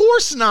 Of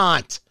course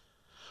not.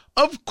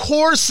 Of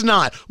course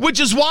not. Which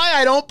is why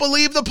I don't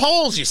believe the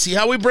polls. You see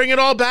how we bring it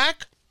all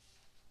back?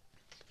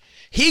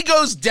 He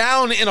goes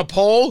down in a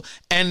poll,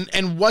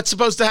 and what's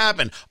supposed to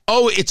happen?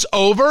 Oh, it's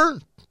over?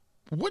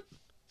 What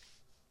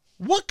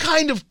What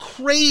kind of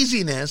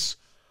craziness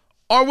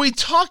are we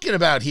talking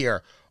about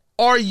here?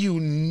 Are you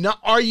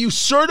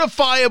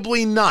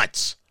certifiably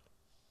nuts?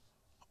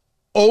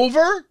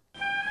 Over?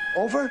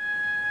 Over?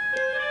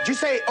 Did you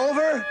say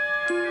over?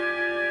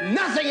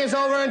 Nothing is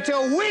over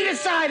until we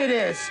decide it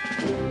is.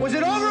 Was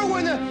it over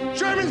when the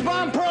Germans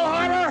bombed Pearl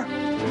Harbor?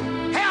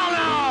 Hell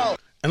no!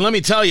 And let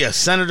me tell you,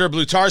 Senator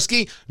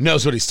Blutarski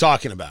knows what he's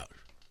talking about.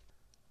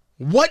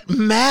 What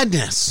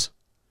madness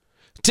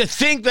to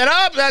think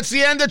that, that's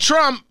the end of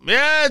Trump.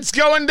 Yeah, it's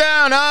going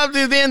down.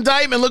 The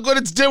indictment, look what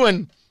it's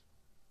doing.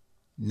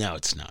 No,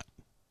 it's not.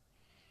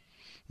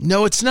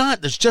 No, it's not.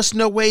 There's just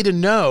no way to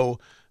know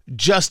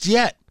just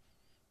yet.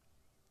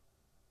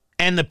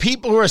 And the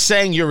people who are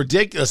saying you're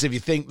ridiculous if you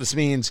think this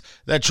means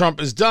that Trump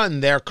is done,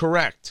 they're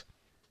correct.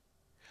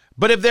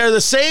 But if they're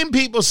the same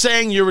people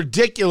saying you're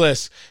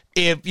ridiculous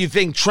if you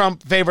think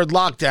Trump favored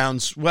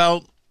lockdowns,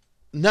 well,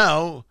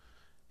 no,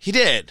 he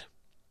did.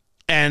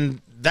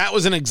 And that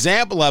was an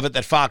example of it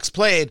that Fox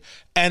played,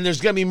 and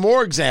there's going to be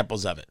more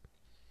examples of it.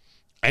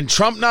 And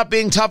Trump not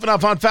being tough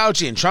enough on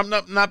Fauci, and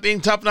Trump not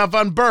being tough enough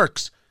on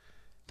Birx,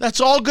 that's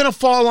all going to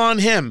fall on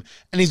him.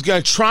 And he's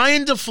going to try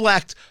and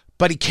deflect,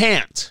 but he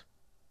can't.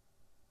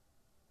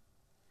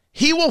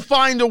 He will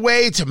find a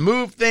way to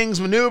move things,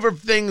 maneuver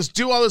things,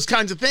 do all those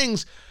kinds of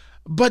things.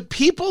 But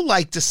people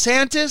like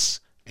DeSantis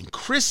and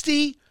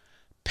Christie,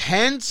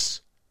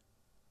 Pence,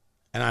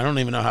 and I don't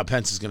even know how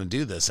Pence is going to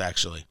do this,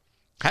 actually.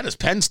 How does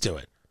Pence do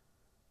it?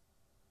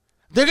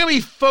 They're going to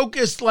be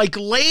focused like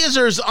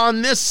lasers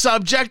on this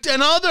subject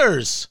and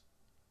others.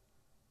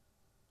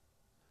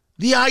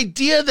 The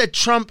idea that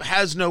Trump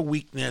has no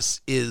weakness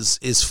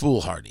is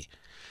foolhardy.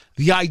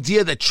 The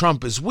idea that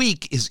Trump is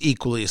weak is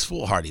equally as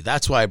foolhardy.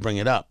 That's why I bring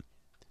it up.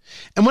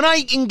 And when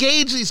I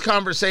engage these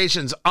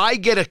conversations, I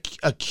get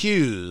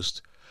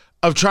accused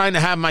of trying to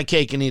have my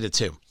cake and eat it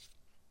too.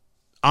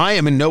 I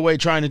am in no way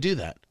trying to do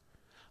that.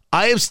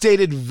 I have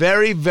stated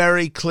very,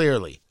 very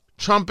clearly,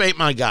 Trump ain't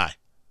my guy.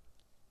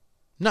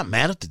 I'm not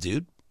mad at the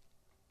dude.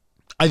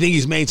 I think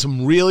he's made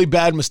some really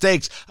bad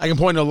mistakes. I can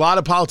point to a lot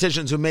of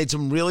politicians who made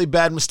some really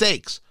bad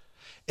mistakes.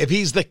 If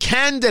he's the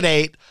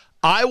candidate,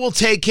 I will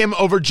take him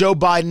over Joe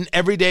Biden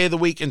every day of the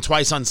week and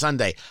twice on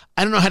Sunday.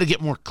 I don't know how to get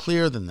more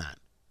clear than that.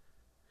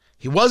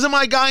 He wasn't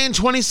my guy in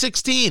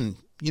 2016.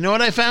 You know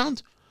what I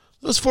found?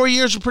 Those 4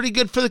 years were pretty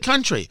good for the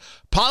country.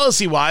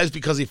 Policy-wise,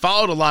 because he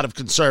followed a lot of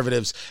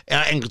conservatives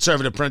and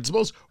conservative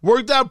principles,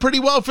 worked out pretty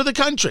well for the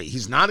country.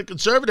 He's not a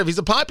conservative. He's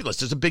a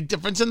populist. There's a big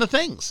difference in the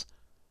things.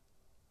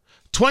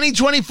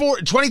 2020,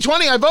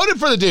 I voted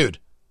for the dude.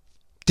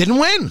 Didn't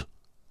win.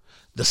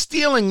 The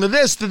stealing, the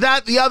this, the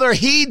that, the other,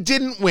 he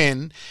didn't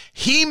win.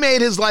 He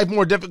made his life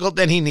more difficult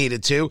than he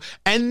needed to.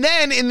 And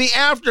then in the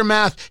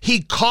aftermath,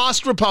 he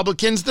cost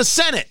Republicans the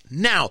Senate.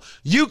 Now,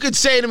 you could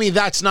say to me,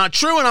 that's not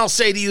true. And I'll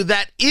say to you,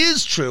 that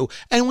is true.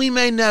 And we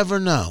may never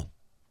know.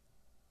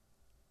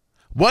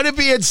 What if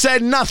he had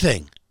said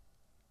nothing?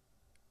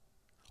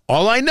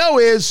 All I know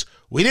is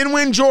we didn't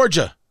win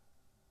Georgia.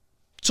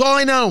 It's all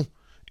I know.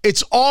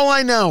 It's all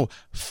I know.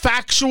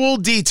 Factual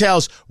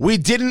details. We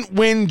didn't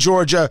win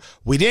Georgia.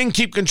 We didn't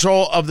keep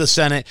control of the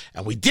Senate.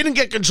 And we didn't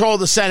get control of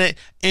the Senate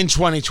in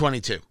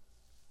 2022.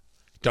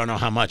 Don't know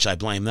how much I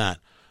blame that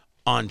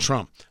on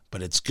Trump.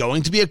 But it's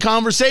going to be a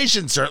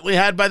conversation certainly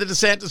had by the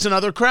DeSantis and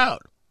other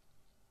crowd.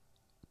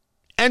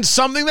 And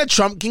something that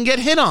Trump can get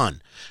hit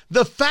on.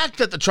 The fact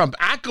that the Trump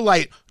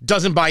acolyte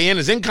doesn't buy in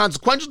is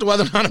inconsequential to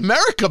whether or not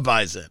America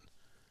buys in.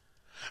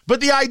 But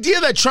the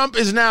idea that Trump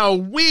is now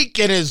weak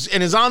and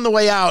is on the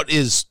way out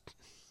it's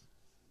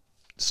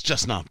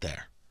just not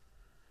there.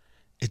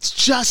 It's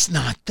just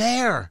not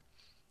there.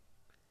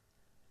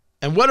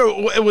 And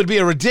it would be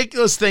a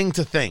ridiculous thing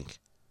to think.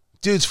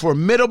 Dude's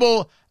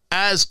formidable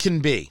as can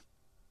be.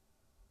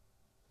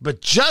 But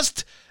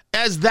just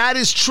as that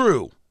is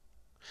true,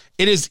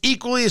 it is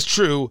equally as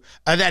true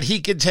that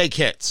he can take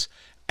hits.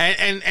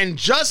 And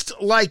just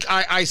like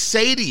I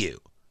say to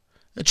you,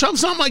 that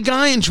Trump's not my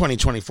guy in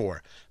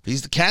 2024. If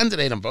he's the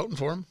candidate, I'm voting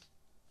for him.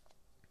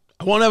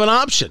 I won't have an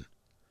option.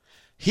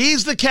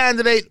 He's the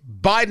candidate.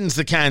 Biden's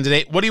the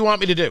candidate. What do you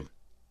want me to do?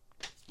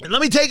 And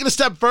let me take it a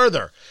step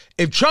further.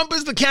 If Trump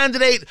is the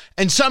candidate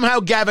and somehow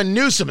Gavin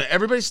Newsom,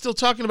 everybody's still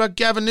talking about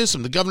Gavin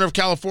Newsom, the governor of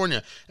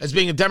California, as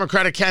being a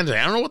Democratic candidate.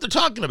 I don't know what they're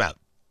talking about.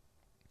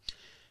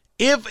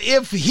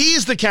 If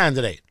he's the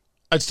candidate,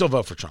 I'd still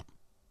vote for Trump.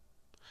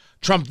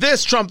 Trump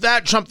this, Trump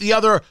that, Trump the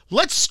other.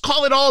 Let's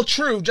call it all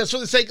true just for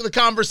the sake of the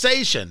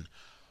conversation.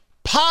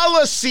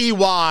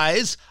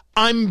 Policy-wise,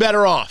 I'm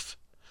better off.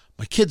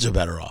 My kids are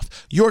better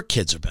off. Your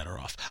kids are better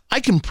off. I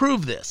can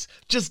prove this.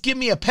 Just give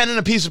me a pen and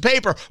a piece of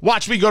paper.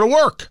 Watch me go to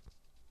work.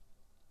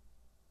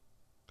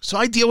 So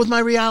I deal with my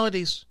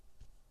realities.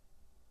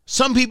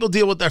 Some people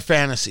deal with their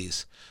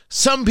fantasies.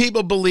 Some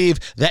people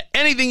believe that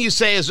anything you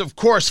say is, of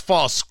course,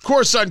 false, of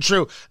course,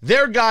 untrue.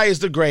 Their guy is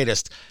the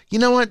greatest. You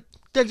know what?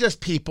 They're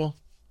just people.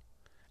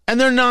 And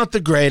they're not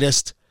the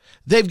greatest.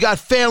 They've got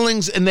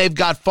failings and they've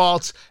got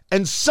faults,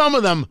 and some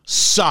of them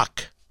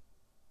suck.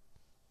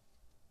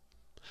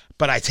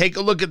 but I take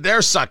a look at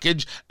their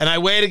suckage and I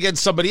weigh it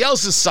against somebody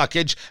else's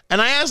suckage,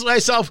 and I ask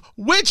myself,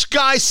 which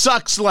guy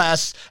sucks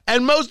less?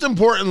 And most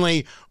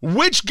importantly,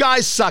 which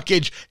guy's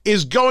suckage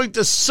is going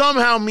to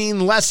somehow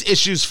mean less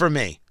issues for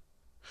me?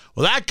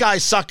 Well, that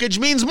guy's suckage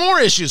means more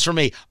issues for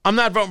me. I'm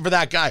not voting for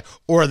that guy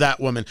or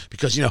that woman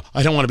because,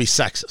 I don't want to be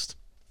sexist.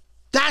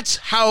 That's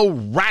how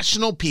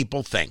rational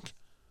people think.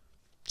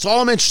 That's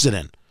all I'm interested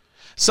in.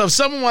 So if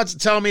someone wants to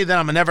tell me that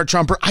I'm an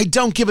ever-Trumper, I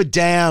don't give a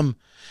damn.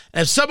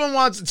 And if someone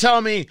wants to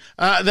tell me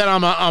that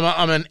I'm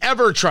an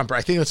ever-Trumper,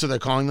 I think that's what they're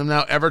calling them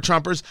now,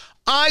 ever-Trumpers,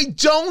 I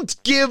don't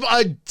give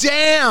a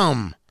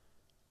damn.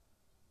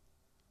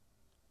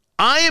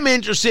 I am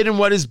interested in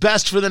what is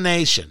best for the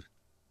nation.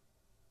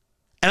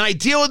 And I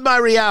deal with my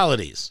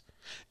realities.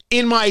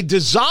 In my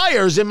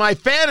desires, in my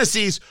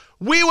fantasies,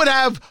 we would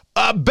have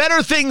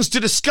better things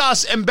to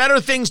discuss and better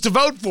things to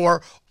vote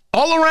for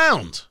all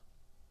around.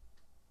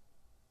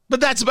 But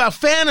that's about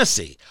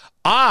fantasy.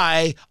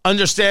 I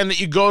understand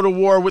that you go to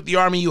war with the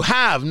army you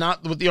have,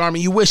 not with the army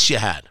you wish you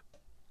had.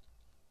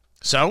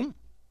 So,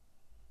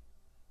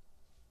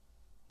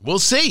 we'll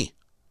see.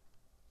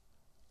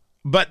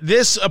 But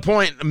this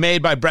point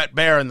made by Bret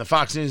Baier in the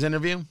Fox News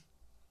interview,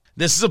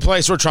 this is a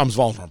place where Trump's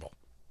vulnerable.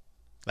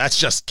 That's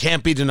just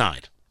can't be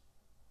denied.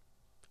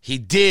 He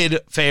did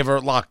favor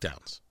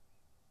lockdowns.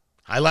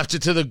 I left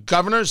it to the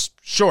governors?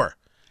 Sure.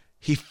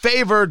 He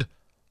favored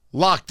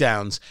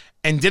lockdowns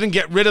and didn't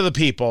get rid of the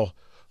people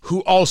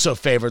who also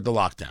favored the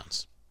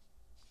lockdowns.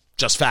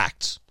 Just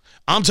facts.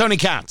 I'm Tony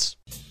Katz.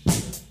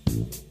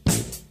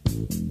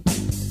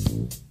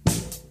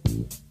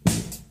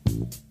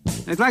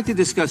 I'd like to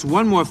discuss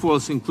one more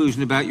false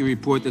conclusion about your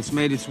report that's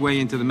made its way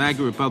into the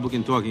MAGA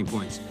Republican talking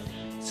points.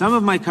 Some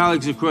of my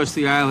colleagues across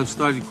the aisle have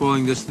started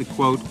calling this the,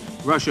 quote,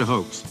 Russia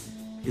hoax.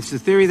 It's the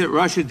theory that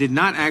Russia did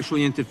not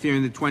actually interfere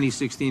in the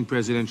 2016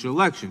 presidential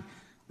election.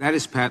 That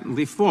is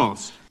patently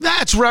false.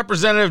 That's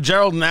Representative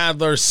Gerald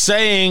Nadler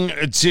saying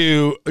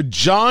to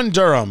John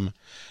Durham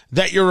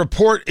that your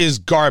report is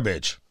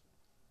garbage.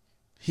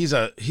 He's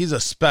a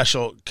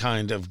special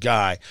kind of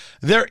guy.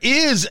 There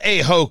is a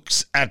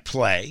hoax at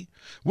play,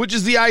 which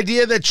is the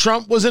idea that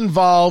Trump was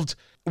involved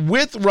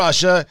with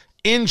Russia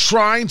in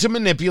trying to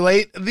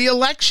manipulate the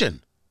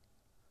election.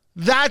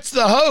 That's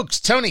the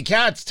hoax. Tony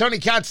Katz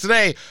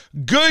today.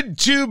 Good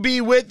to be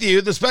with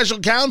you. The special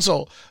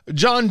counsel,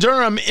 John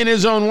Durham, in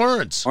his own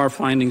words. Our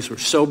findings were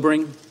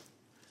sobering.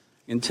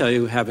 I can tell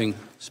you, having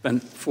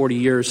spent 40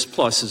 years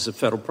plus as a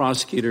federal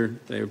prosecutor,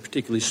 they were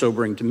particularly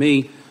sobering to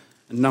me.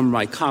 A number of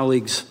my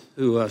colleagues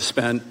who have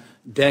spent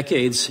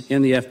decades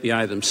in the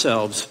FBI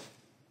themselves,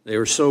 they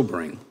were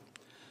sobering.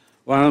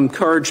 While I'm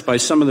encouraged by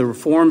some of the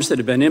reforms that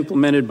have been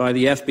implemented by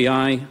the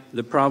FBI,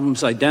 the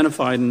problems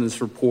identified in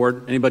this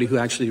report, anybody who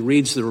actually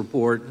reads the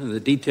report and the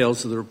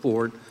details of the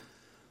report,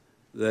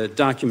 the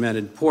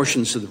documented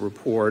portions of the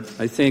report,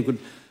 I think would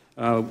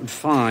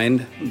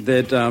find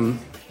that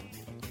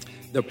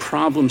the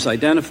problems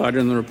identified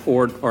in the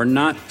report are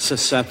not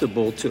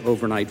susceptible to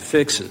overnight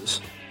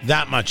fixes.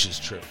 That much is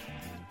true.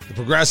 The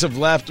progressive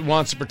left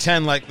wants to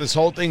pretend like this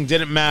whole thing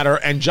didn't matter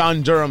and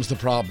John Durham's the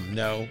problem.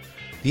 No.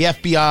 The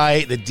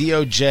FBI, the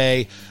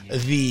DOJ,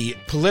 the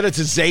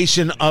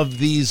politicization of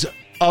these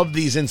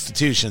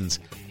institutions,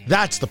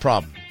 that's the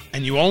problem.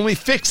 And you only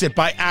fix it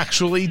by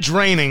actually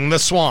draining the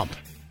swamp.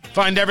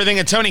 Find everything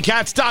at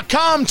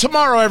TonyKatz.com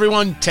tomorrow,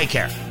 everyone. Take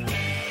care.